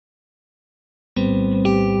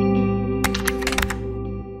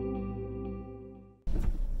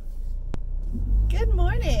Good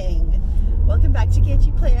morning. Welcome back to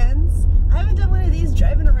GanchiPlans. I haven't done one of these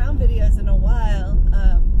driving around videos in a while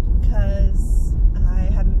because I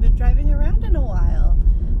haven't been driving around in a while.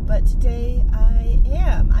 But today I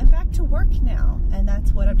am. I'm back to work now, and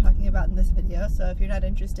that's what I'm talking about in this video. So if you're not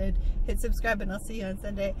interested, hit subscribe and I'll see you on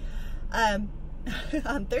Sunday.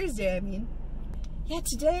 On Thursday, I mean. Yeah,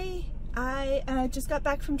 today I just got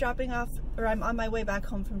back from dropping off, or I'm on my way back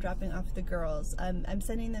home from dropping off the girls. I'm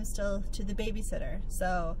sending them still to the babysitter.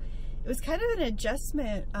 So it was kind of an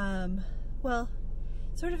adjustment, well,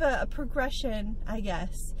 sort of a progression, I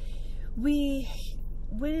guess. We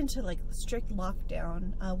went into like strict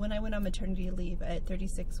lockdown when I went on maternity leave at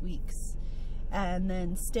 36 weeks, and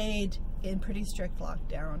then stayed in pretty strict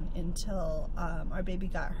lockdown until our baby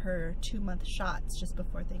got her 2-month shots just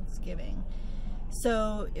before Thanksgiving.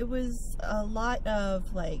 So it was a lot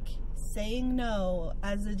of like saying no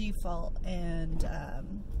as a default and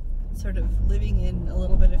sort of living in a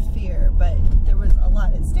little bit of fear, but there was a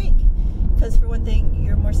lot at stake. Because for one thing,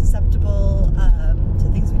 you're more susceptible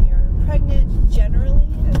to things when you're pregnant generally,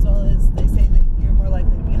 as well as they say that you're more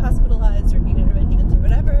likely to be hospitalized or need interventions or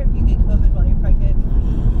whatever if you get COVID while you're pregnant.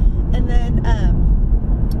 And then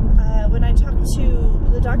when I talked to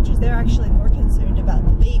the doctors, they're actually more concerned about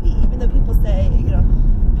the baby, even though people say, you know,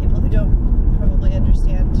 people who don't probably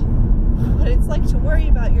understand what it's like to worry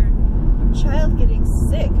about your child getting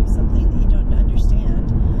sick of something that you don't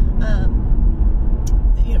understand.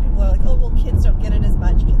 You know, people are like, oh, well, kids don't get it as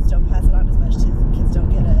much, kids don't pass it on as much, kids don't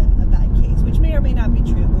get a bad case, which may or may not be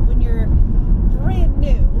true. But when you're brand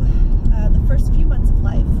new, the first few months of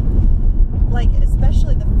life, like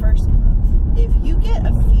especially the first month, if you get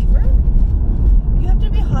a fever, you have to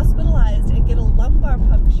be hospitalized and get a lumbar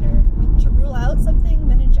puncture to rule out something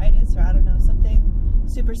meningitis or I don't know, something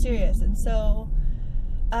super serious. And so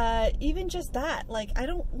even just that, like, I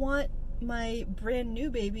don't want my brand new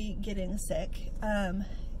baby getting sick.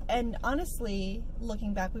 And honestly,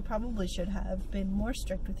 looking back, we probably should have been more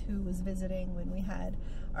strict with who was visiting when we had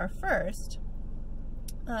our first,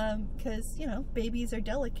 because, you know, babies are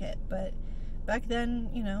delicate. But back then,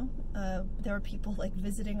 you know, there were people like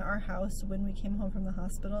visiting our house when we came home from the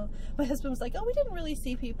hospital. My husband was like, oh, we didn't really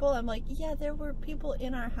see people. I'm like, yeah, there were people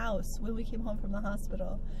in our house when we came home from the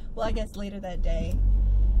hospital. Well, I guess later that day.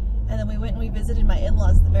 And then we went and we visited my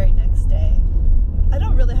in-laws the very next day. I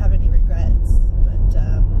don't really have any regrets, but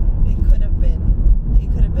it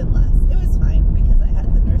could have been less. It was fine because I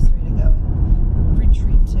had the nursery to go and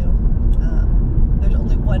retreat to. There's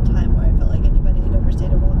only one time where I felt like anybody had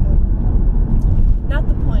overstayed a welcome. Not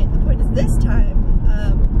the point. The point is this time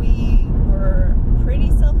we were pretty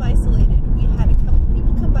self-isolated. We had a couple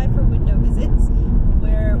people come by for window visits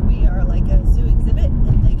where we are like a zoo exhibit,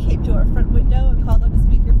 and they came to our front window and called on a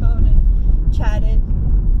speakerphone and chatted.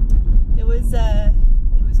 It was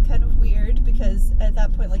kind of weird because at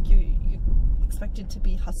that point, like, you're expected to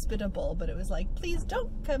be hospitable, but it was like, please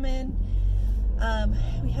don't come in.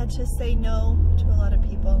 We had to say no to a lot of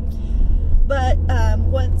people. But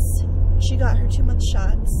once she got her 2-month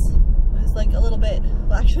shots, it was like a little bit,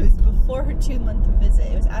 well, actually it was before her 2-month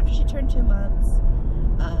visit. It was after she turned 2 months.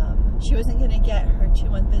 She wasn't going to get her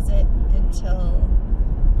 2-month visit until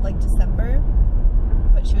like December,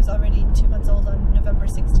 but she was already 2 months old on November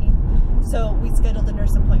 16th. So we scheduled a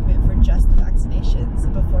nurse appointment for just the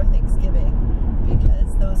vaccinations before Thanksgiving,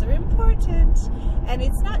 because those are important. And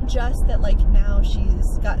it's not just that like now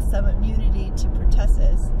she's got some immunity to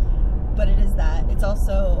pertussis, but it is that. It's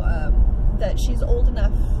also that she's old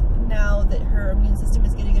enough now that her immune system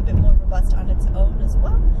is getting a bit more robust on its own as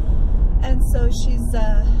well. And so she's,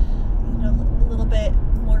 you know, a little bit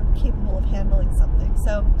more capable of handling something.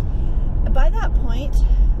 So by that point,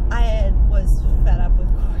 I was fed up with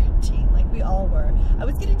quarantine, like we all were. I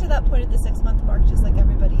was getting to that point at the 6-month mark, just like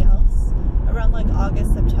everybody else. Around like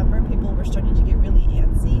August, September, people were starting to get really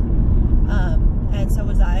antsy, and so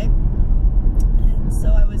was I. And so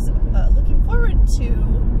I was looking forward to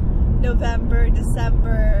November,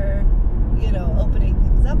 December, you know, opening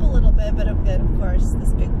things up a little bit. But then, of course,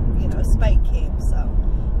 this big, you know, spike came. So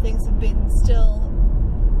things have been still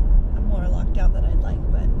more locked down than I'd like,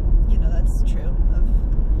 but you know, that's true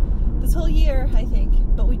of this whole year, I think.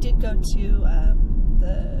 But we did go to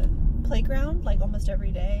the playground like almost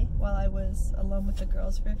every day while I was alone with the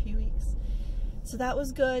girls for a few weeks. So that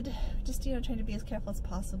was good. Just, you know, trying to be as careful as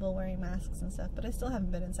possible, wearing masks and stuff, but I still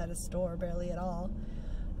haven't been inside a store barely at all.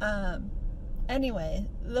 Anyway,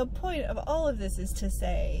 the point of all of this is to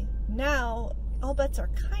say now all bets are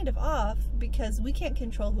kind of off because we can't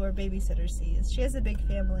control who our babysitter sees. She has a big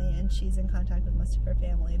family and she's in contact with most of her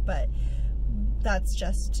family, but that's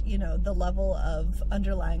just, you know, the level of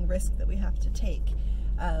underlying risk that we have to take.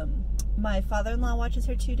 My father-in-law watches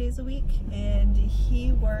her 2 days a week, and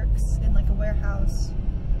he works in like a warehouse,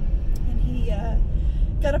 and he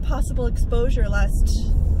got a possible exposure last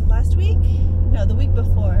week? No, the week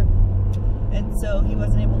before, and so he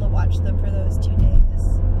wasn't able to watch them for those 2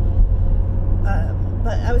 days.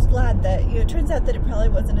 But I was glad that, you know, it turns out that it probably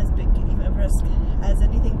wasn't as big even a risk as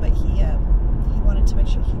anything, but he wanted to make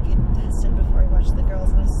sure he get tested before he watched the girls,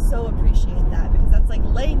 and I so appreciate that, because that's like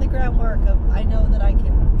laying the groundwork of, I know that I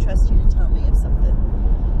can trust you to tell me if something,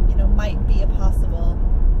 you know, might be a possible.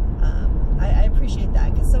 I appreciate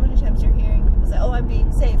that, because so many times you're hearing people say, oh, I'm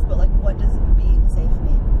being safe, but like, what does being safe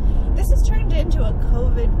mean? This has turned into a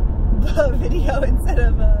COVID video instead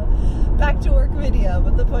of a back to work video,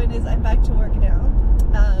 but the point is I'm back to work now,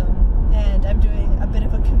 and I'm doing a bit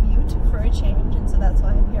of a commute for a change, and so that's why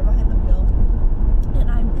I'm here behind the wheel, and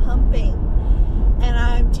I'm pumping, and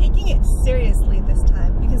I'm taking it seriously this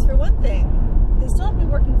time, because for one thing, they still have me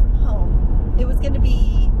working from home. It was going to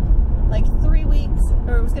be like 3 weeks,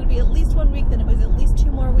 or it was going to be at least 1 week, then it was at least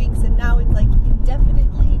 2 more weeks, and now it's like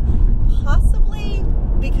indefinitely, possibly,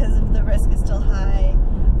 because of the risk is still high,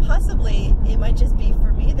 possibly it might just be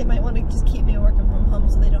for me. They might want to just keep me working from home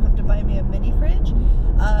so they don't have to buy me a mini fridge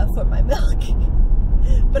for my milk.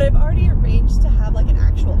 But I've already arranged to have like an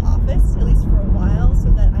actual office, at least for a while, so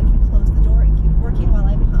that I can close the door and keep working while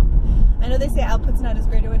I pump. I know they say output's not as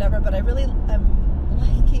great or whatever, but I really am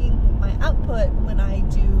liking my output when I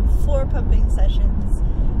do 4 pumping sessions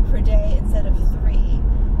per day instead of 3.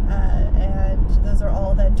 And those are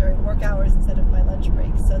all then during work hours instead of my lunch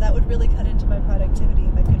break. So that would really cut into my productivity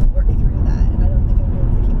if I could work through that, and I don't think I'd be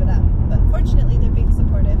able to keep it up. But fortunately, they're being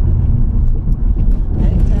supportive.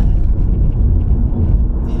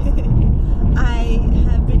 And I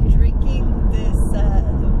have been drinking this,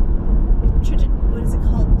 what is it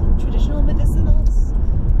called? Traditional medicinals?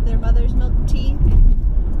 Their mother's milk tea.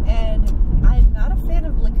 And I'm not a fan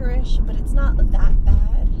of licorice, but it's not that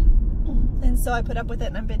bad. And so I put up with it,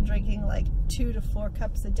 and I've been drinking like 2 to 4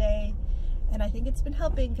 cups a day, and I think it's been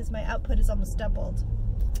helping because my output is almost doubled.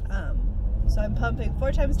 So I'm pumping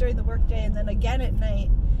 4 times during the workday and then again at night,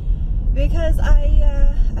 because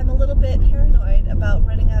I'm a little bit paranoid about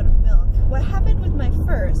running out of milk. What happened with my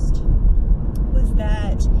first was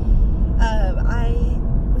that I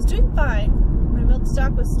was doing fine. My milk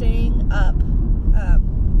stock was staying up,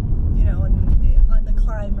 you know, on the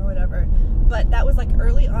climb or whatever. But that was like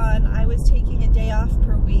early on. I was taking a day off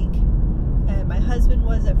per week, and my husband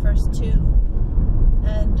was at first too.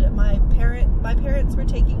 And my parents were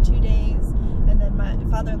taking 2 days, and then my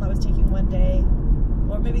father-in-law was taking 1 day,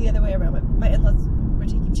 or maybe the other way around. My in-laws were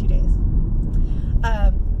taking 2 days.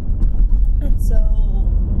 And so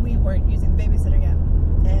we weren't using the babysitter yet.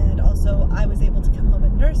 And also I was able to come home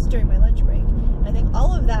and nurse during my lunch break. I think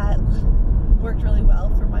all of that worked really well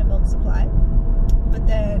for my milk supply. But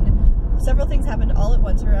then several things happened all at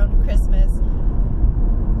once around Christmas.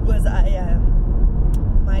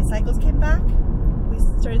 My cycles came back. We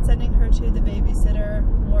started sending her to the babysitter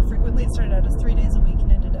more frequently. It started out as 3 days a week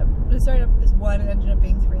and it started up as 1 and ended up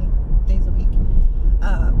being 3 days a week.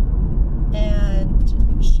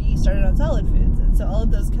 And she started on solid foods, and so all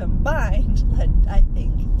of those combined led, I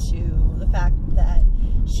think, to the fact that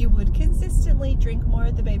she would consistently drink more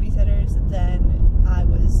at the babysitter's than I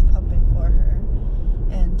was pumping for her.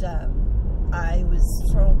 And I was,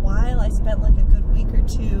 for a while, I spent like a good week or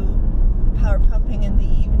 2 power pumping in the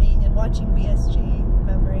evening and watching BSG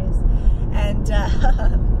memories, and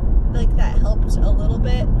like that helped a little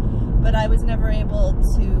bit, but I was never able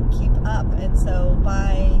to keep up. And so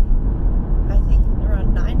by, I think,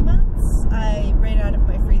 around 9 months, I ran out of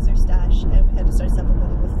my freezer stash, and we had to start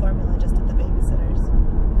supplementing with formula just at the babysitter's.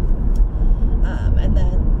 And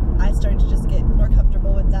then I started to just get more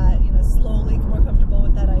comfortable with that, you know, slowly more comfortable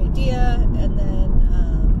with that idea. And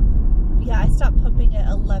then, yeah, I stopped pumping at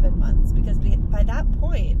 11 months, because by that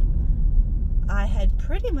point, I had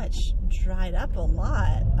pretty much dried up a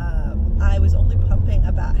lot. I was only pumping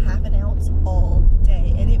about ½ an ounce all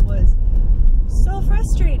day, and it was so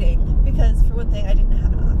frustrating because, for one thing, I didn't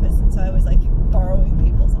have an office, and so I was like borrowing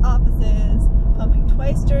people's offices, pumping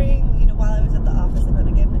twice during, you know, while I was at the office, and then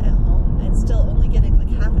again at home, and still only getting like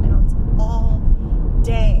 ½ an ounce all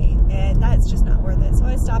day, and that's just not worth it. So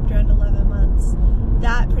I stopped around 11 months.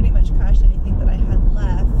 That pretty much crashed anything that I had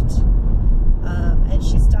left, and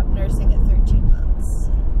she stopped nursing at 13 months.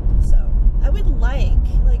 So I would like,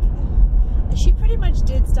 she pretty much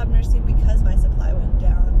did stop nursing because my supply went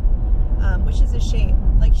down, which is a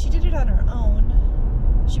shame. Like, she did it on her own.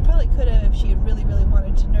 She probably could have if she had really, really wanted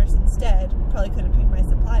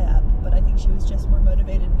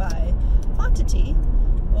by quantity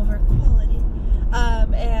over quality.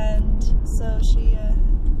 And so she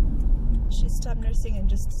stopped nursing and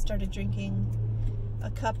just started drinking a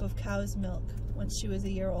cup of cow's milk once she was a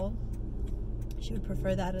year old. She would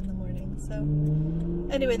prefer that in the morning. So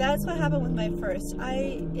anyway, that's what happened with my first.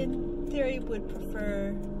 I, in theory, would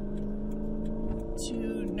prefer to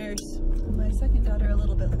nurse my second daughter a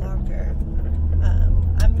little bit longer.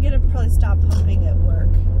 I'm gonna probably stop pumping at work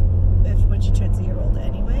when she turns a year old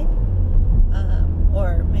anyway,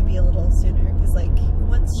 or maybe a little sooner, because like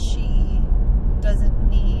once she doesn't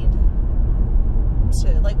need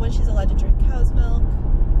to, like when she's allowed to drink cow's milk,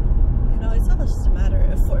 you know, it's not just a matter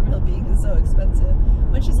of formula being so expensive.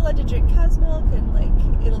 When she's allowed to drink cow's milk, and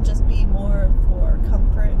like it'll just be more for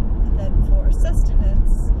comfort than for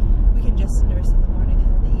sustenance, we can just nurse in the morning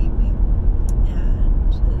and in the evening,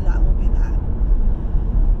 and that will be that.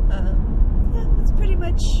 Yeah, that's pretty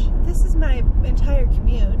much, this is my entire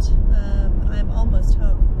commute. I'm almost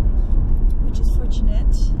home, which is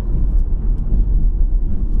fortunate,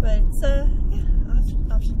 but it's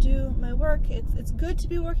yeah, off to do my work. It's good to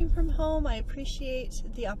be working from home. I appreciate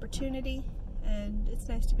the opportunity, and it's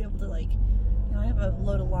nice to be able to, like, you know, I have a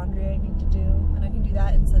load of laundry I need to do, and I can do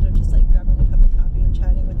that instead of just like grabbing a cup of coffee and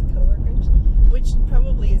chatting with the coworkers, which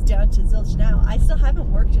probably is down to zilch now. I still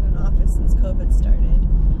haven't worked in an office since COVID started.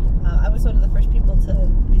 I was one of the first people to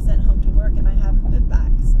be sent home to work, and I haven't been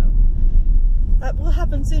back, so that will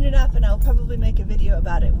happen soon enough, and I'll probably make a video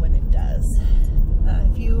about it when it does.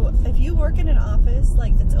 If you work in an office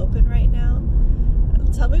like that's open right now,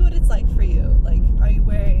 tell me what it's like for you. Like, are you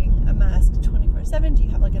wearing a mask 24/7? Do you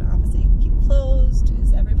have like an office that you can keep closed?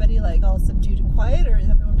 Is everybody like all subdued and quiet, or is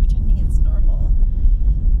everyone pretending it's normal?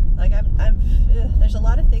 Like there's a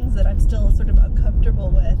lot of things that I'm still sort of uncomfortable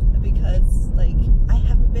with, because like I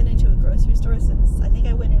haven't been into a grocery store since, I think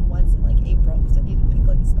I went in once in like April because I needed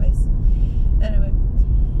pickling spice. Anyway,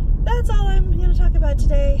 that's all I'm going to talk about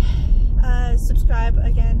today. Subscribe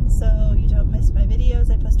again so you don't miss my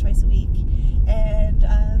videos. I post twice a week, and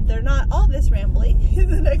they're not all this rambling.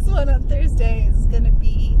 The next one on Thursday is going to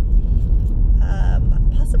be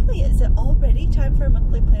possibly, is it already time for a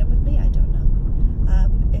monthly plan with me? I don't know.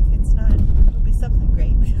 If it's not, it'll be something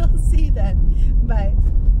great. I'll see you then. Bye.